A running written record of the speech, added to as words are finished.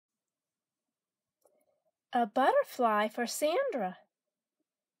A butterfly for Sandra.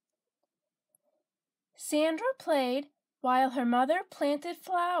 Sandra played while her mother planted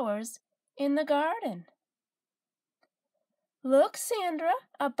flowers in the garden. "Look, Sandra,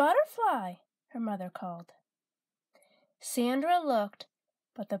 a butterfly," her mother called. Sandra looked,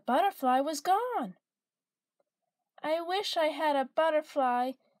 but the butterfly was gone. "I wish I had a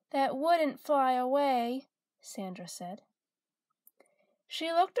butterfly that wouldn't fly away," Sandra said.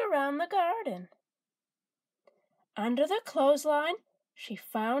 She looked around the garden. Under the clothesline, she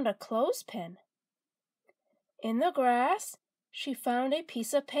found a clothespin. In the grass, she found a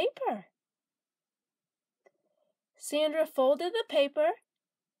piece of paper. Sandra folded the paper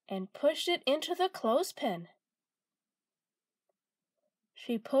and pushed it into the clothespin.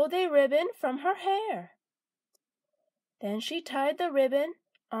 She pulled a ribbon from her hair. Then she tied the ribbon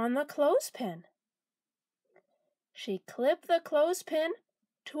on the clothespin. She clipped the clothespin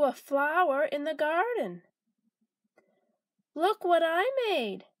to a flower in the garden. "Look what I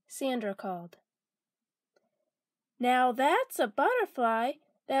made," Sandra called. "Now that's a butterfly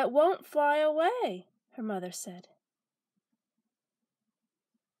that won't fly away," her mother said.